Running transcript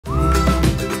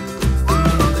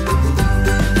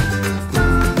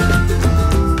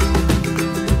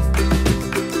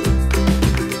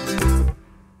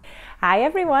Hi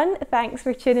everyone, thanks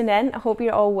for tuning in. I hope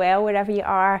you're all well wherever you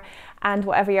are and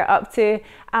whatever you're up to.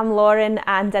 I'm Lauren,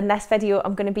 and in this video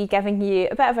I'm going to be giving you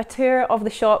a bit of a tour of the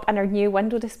shop and our new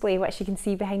window display, which you can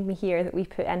see behind me here, that we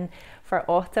put in for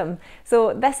autumn.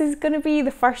 So this is going to be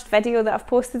the first video that I've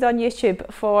posted on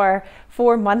YouTube for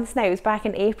 4 months now. It was back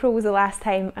in April was the last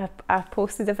time I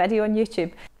posted a video on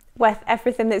YouTube. With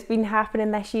everything that's been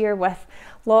happening this year, with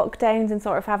lockdowns and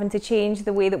sort of having to change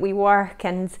the way that we work,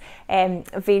 and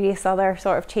various other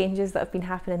sort of changes that have been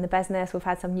happening in the business. We've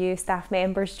had some new staff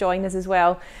members join us as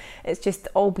well. It's just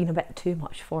all been a bit too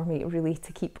much for me really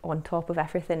to keep on top of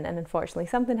everything, and unfortunately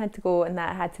something had to go, and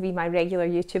that had to be my regular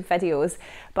YouTube videos.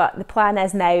 But the plan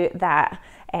is now that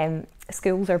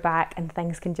schools are back and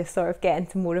things can just sort of get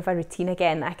into more of a routine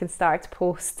again. I can start to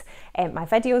post my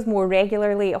videos more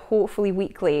regularly, hopefully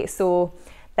weekly. So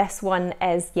this one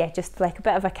is, just like a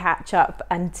bit of a catch up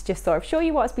and just sort of show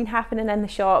you what's been happening in the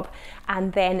shop.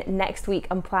 And then next week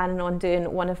I'm planning on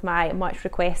doing one of my much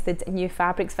requested new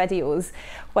fabrics videos,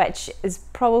 which has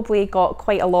probably got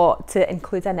quite a lot to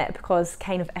include in it because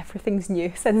kind of everything's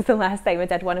new since the last time I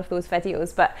did one of those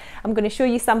videos. But I'm going to show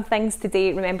you some things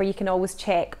today. Remember, you can always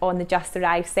check on the Just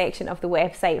Arrived section of the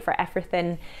website for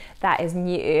everything that is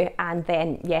new, and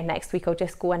then next week I'll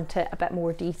just go into a bit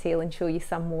more detail and show you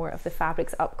some more of the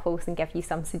fabrics up close and give you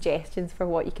some suggestions for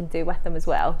what you can do with them as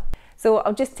well. So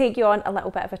I'll just take you on a little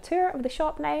bit of a tour of the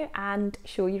shop now and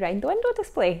show you around the window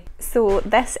display. So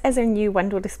this is our new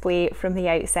window display from the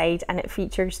outside, and it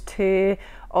features 2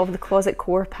 of the Closet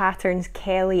Core patterns,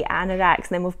 Kelly Anoraks, and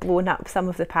then we've blown up some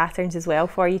of the patterns as well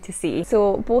for you to see.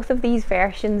 So both of these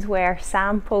versions were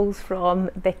samples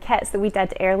from the kits that we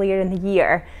did earlier in the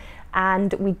year,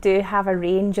 and we do have a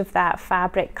range of that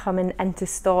fabric coming into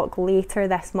stock later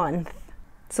this month.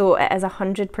 So it is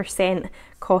 100%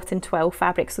 cotton twill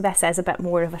fabric, so this is a bit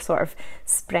more of a sort of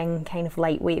spring kind of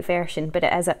lightweight version, but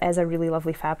it is a really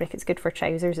lovely fabric. It's good for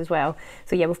trousers as well.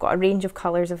 So we've got a range of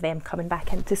colours of them coming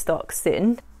back into stock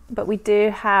soon. But we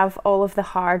do have all of the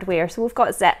hardware, so we've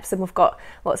got zips and we've got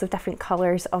lots of different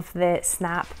colours of the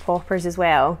snap poppers as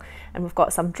well, and we've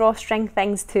got some drawstring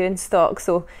things too in stock.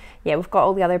 So we've got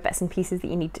all the other bits and pieces that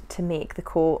you need to make the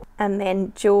coat. And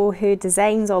then Jo, who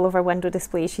designs all of our window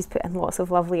displays, she's put in lots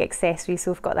of lovely accessories.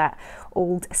 So we've got that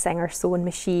old Singer sewing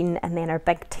machine, and then our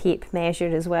big tape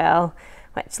measure as well,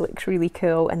 which looks really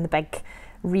cool, and the big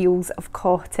reels of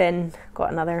cotton.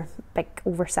 Got another big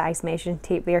oversized measuring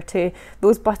tape there too.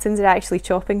 Those buttons are actually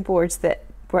chopping boards that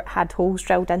had holes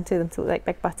drilled into them to look like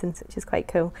big buttons, which is quite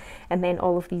cool. And then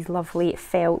all of these lovely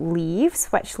felt leaves,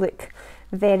 which look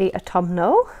very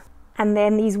autumnal. And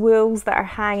then these wools that are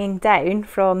hanging down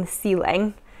from the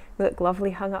ceiling look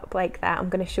lovely hung up like that. I'm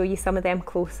going to show you some of them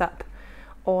close up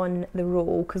on the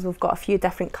roll because we've got a few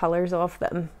different colours of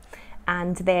them.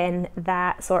 And then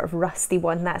that sort of rusty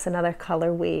one, that's another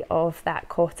colourway of that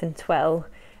cotton twill.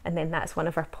 And then that's one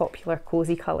of our popular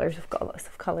cosy colours. We've got lots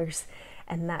of colours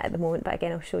in that at the moment, but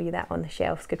again I'll show you that on the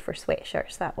shelves. Good for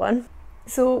sweatshirts, that one.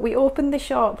 So we opened the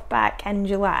shop back in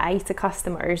July to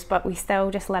customers, but we still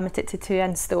just limit it to 2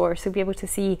 in store, so you'll be able to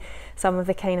see some of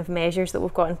the kind of measures that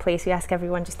we've got in place. We ask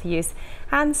everyone just to use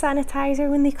hand sanitizer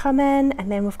when they come in,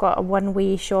 and then we've got a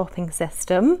one-way shopping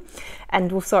system,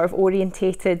 and we've sort of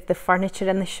orientated the furniture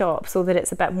in the shop so that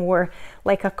it's a bit more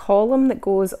like a column that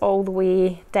goes all the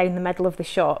way down the middle of the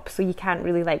shop, so you can't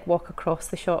really like walk across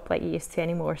the shop like you used to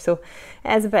anymore. So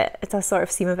it does sort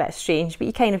of seem a bit strange, but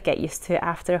you kind of get used to it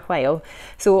after a while.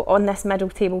 So on this middle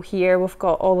table here we've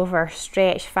got all of our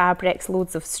stretch fabrics,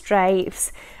 loads of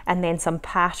stripes, and then some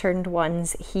patterned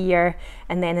ones here,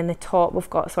 and then in the top we've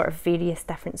got sort of various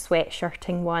different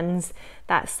sweatshirting ones.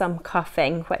 That's some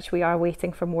cuffing, which we are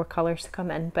waiting for more colours to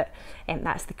come in, but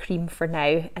that's the cream for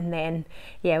now. And then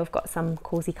we've got some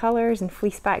cosy colours and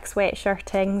fleece back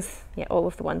sweatshirtings. All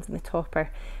of the ones in the top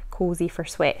are cosy for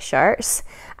sweatshirts.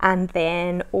 And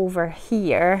then over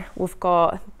here we've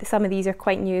got, some of these are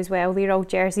quite new as well, they're all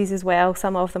jerseys as well.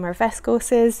 Some of them are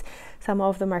viscoses, some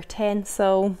of them are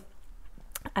Tencel.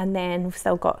 And then we've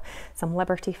still got some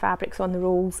Liberty fabrics on the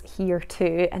rolls here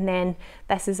too. And then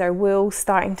this is our wool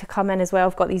starting to come in as well.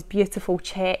 We've got these beautiful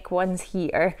check ones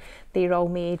here. They're all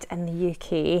made in the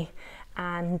UK.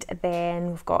 And then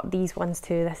we've got these ones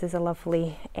too. This is a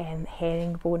lovely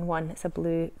herringbone one. It's a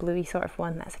bluey sort of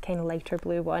one. That's a kind of lighter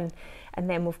blue one. And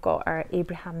then we've got our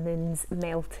Abraham Moons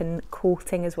Melton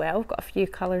coating as well. We've got a few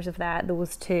colours of that,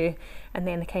 those two. And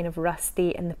then the kind of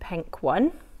rusty and the pink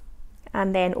one.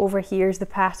 And then over here's the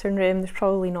pattern room. There's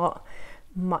probably not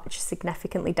much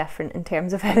significantly different in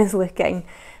terms of how it's looking.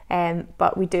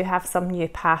 But we do have some new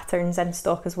patterns in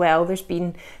stock as well. There's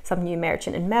been some new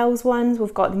Merchant and Mills ones.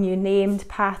 We've got the new named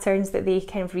patterns that they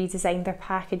kind of redesigned their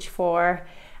package for.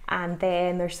 And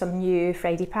then there's some new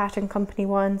Friday Pattern Company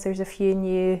ones. There's a few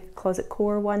new Closet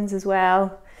Core ones as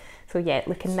well. So yeah,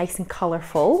 looking nice and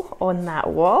colourful on that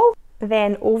wall.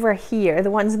 Then over here, the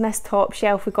ones in this top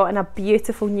shelf, we've got in a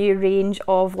beautiful new range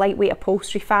of lightweight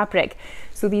upholstery fabric.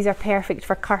 So these are perfect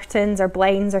for curtains or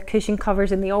blinds or cushion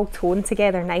covers, and they all tone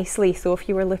together nicely. So if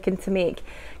you were looking to make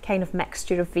kind of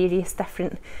mixture of various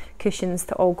different cushions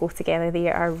to all go together,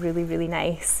 they are really, really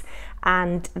nice.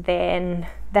 And then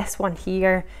this one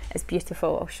here is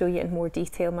beautiful. I'll show you in more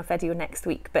detail in my video next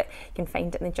week, but you can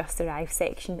find it in the Just Arrived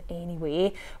section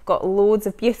anyway. I've got loads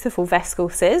of beautiful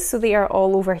viscoses, so they are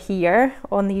all over here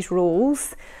on these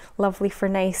rolls. Lovely for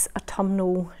nice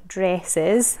autumnal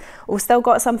dresses. We've still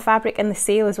got some fabric in the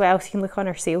sale as well, so you can look on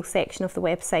our sale section of the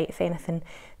website if anything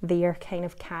there kind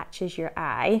of catches your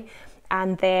eye.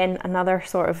 And then another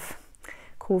sort of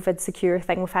COVID secure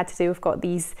thing we've had to do, we've got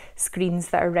these screens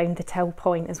that are around the till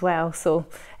point as well, so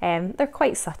they're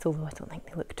quite subtle, though I don't think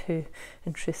they look too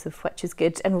intrusive, which is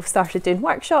good. And we've started doing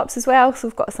workshops as well, so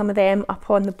we've got some of them up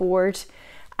on the board.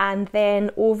 And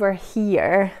then over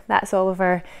here, that's all of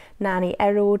our Nanny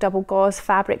Irro double gauze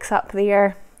fabrics up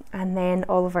there, and then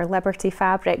all of our Liberty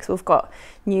fabrics. We've got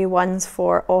new ones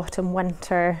for autumn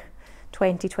winter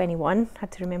 2021,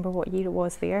 had to remember what year it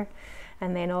was there.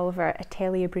 And then all of our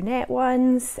Atelier Brunette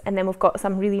ones, and then we've got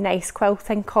some really nice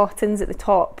quilting cottons at the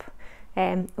top.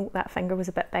 Oh, that finger was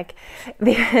a bit big.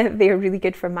 They're really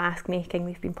good for mask making,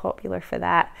 they've been popular for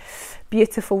that.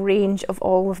 Beautiful range of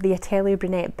all of the Atelier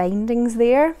Brunette bindings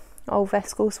there, all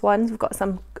viscose ones. We've got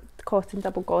some cotton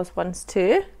double gauze ones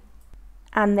too.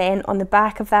 And then on the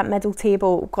back of that middle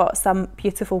table, we've got some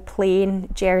beautiful plain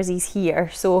jerseys here.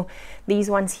 So these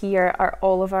ones here are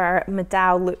all of our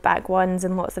Medal look back ones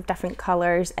in lots of different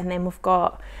colours. And then we've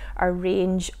got our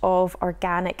range of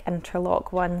organic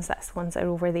interlock ones. That's the ones that are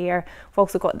over there. We've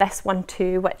also got this one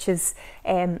too, which is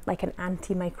like an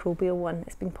antimicrobial one.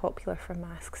 It's been popular for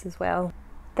masks as well.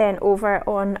 Then over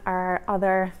on our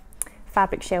other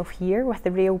fabric shelf here with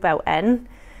the rail built in,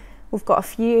 we've got a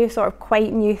few sort of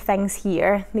quite new things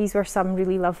here. These were some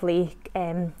really lovely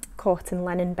cotton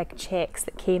linen big checks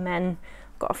that came in.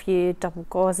 Got a few double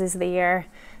gauzes there,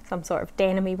 some sort of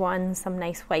denim-y ones, some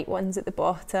nice white ones at the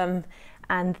bottom.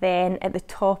 And then at the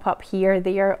top up here,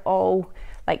 they are all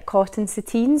like cotton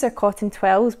sateens or cotton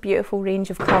twills, beautiful range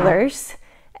of colours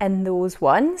in those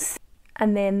ones.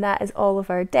 And then that is all of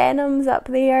our denims up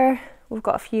there. We've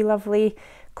got a few lovely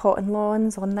cotton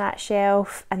lawns on that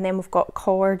shelf, and then we've got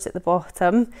cords at the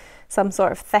bottom, some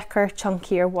sort of thicker,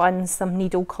 chunkier ones, some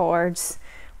needle cords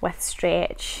with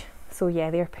stretch. So yeah,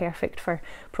 they're perfect for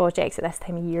projects at this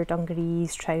time of year,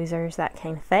 dungarees, trousers, that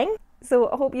kind of thing.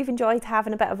 So I hope you've enjoyed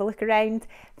having a bit of a look around.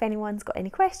 If anyone's got any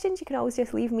questions, you can always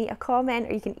just leave me a comment,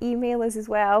 or you can email us as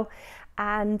well.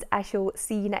 And I shall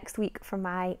see you next week for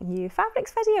my new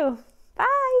fabrics video.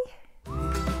 Bye!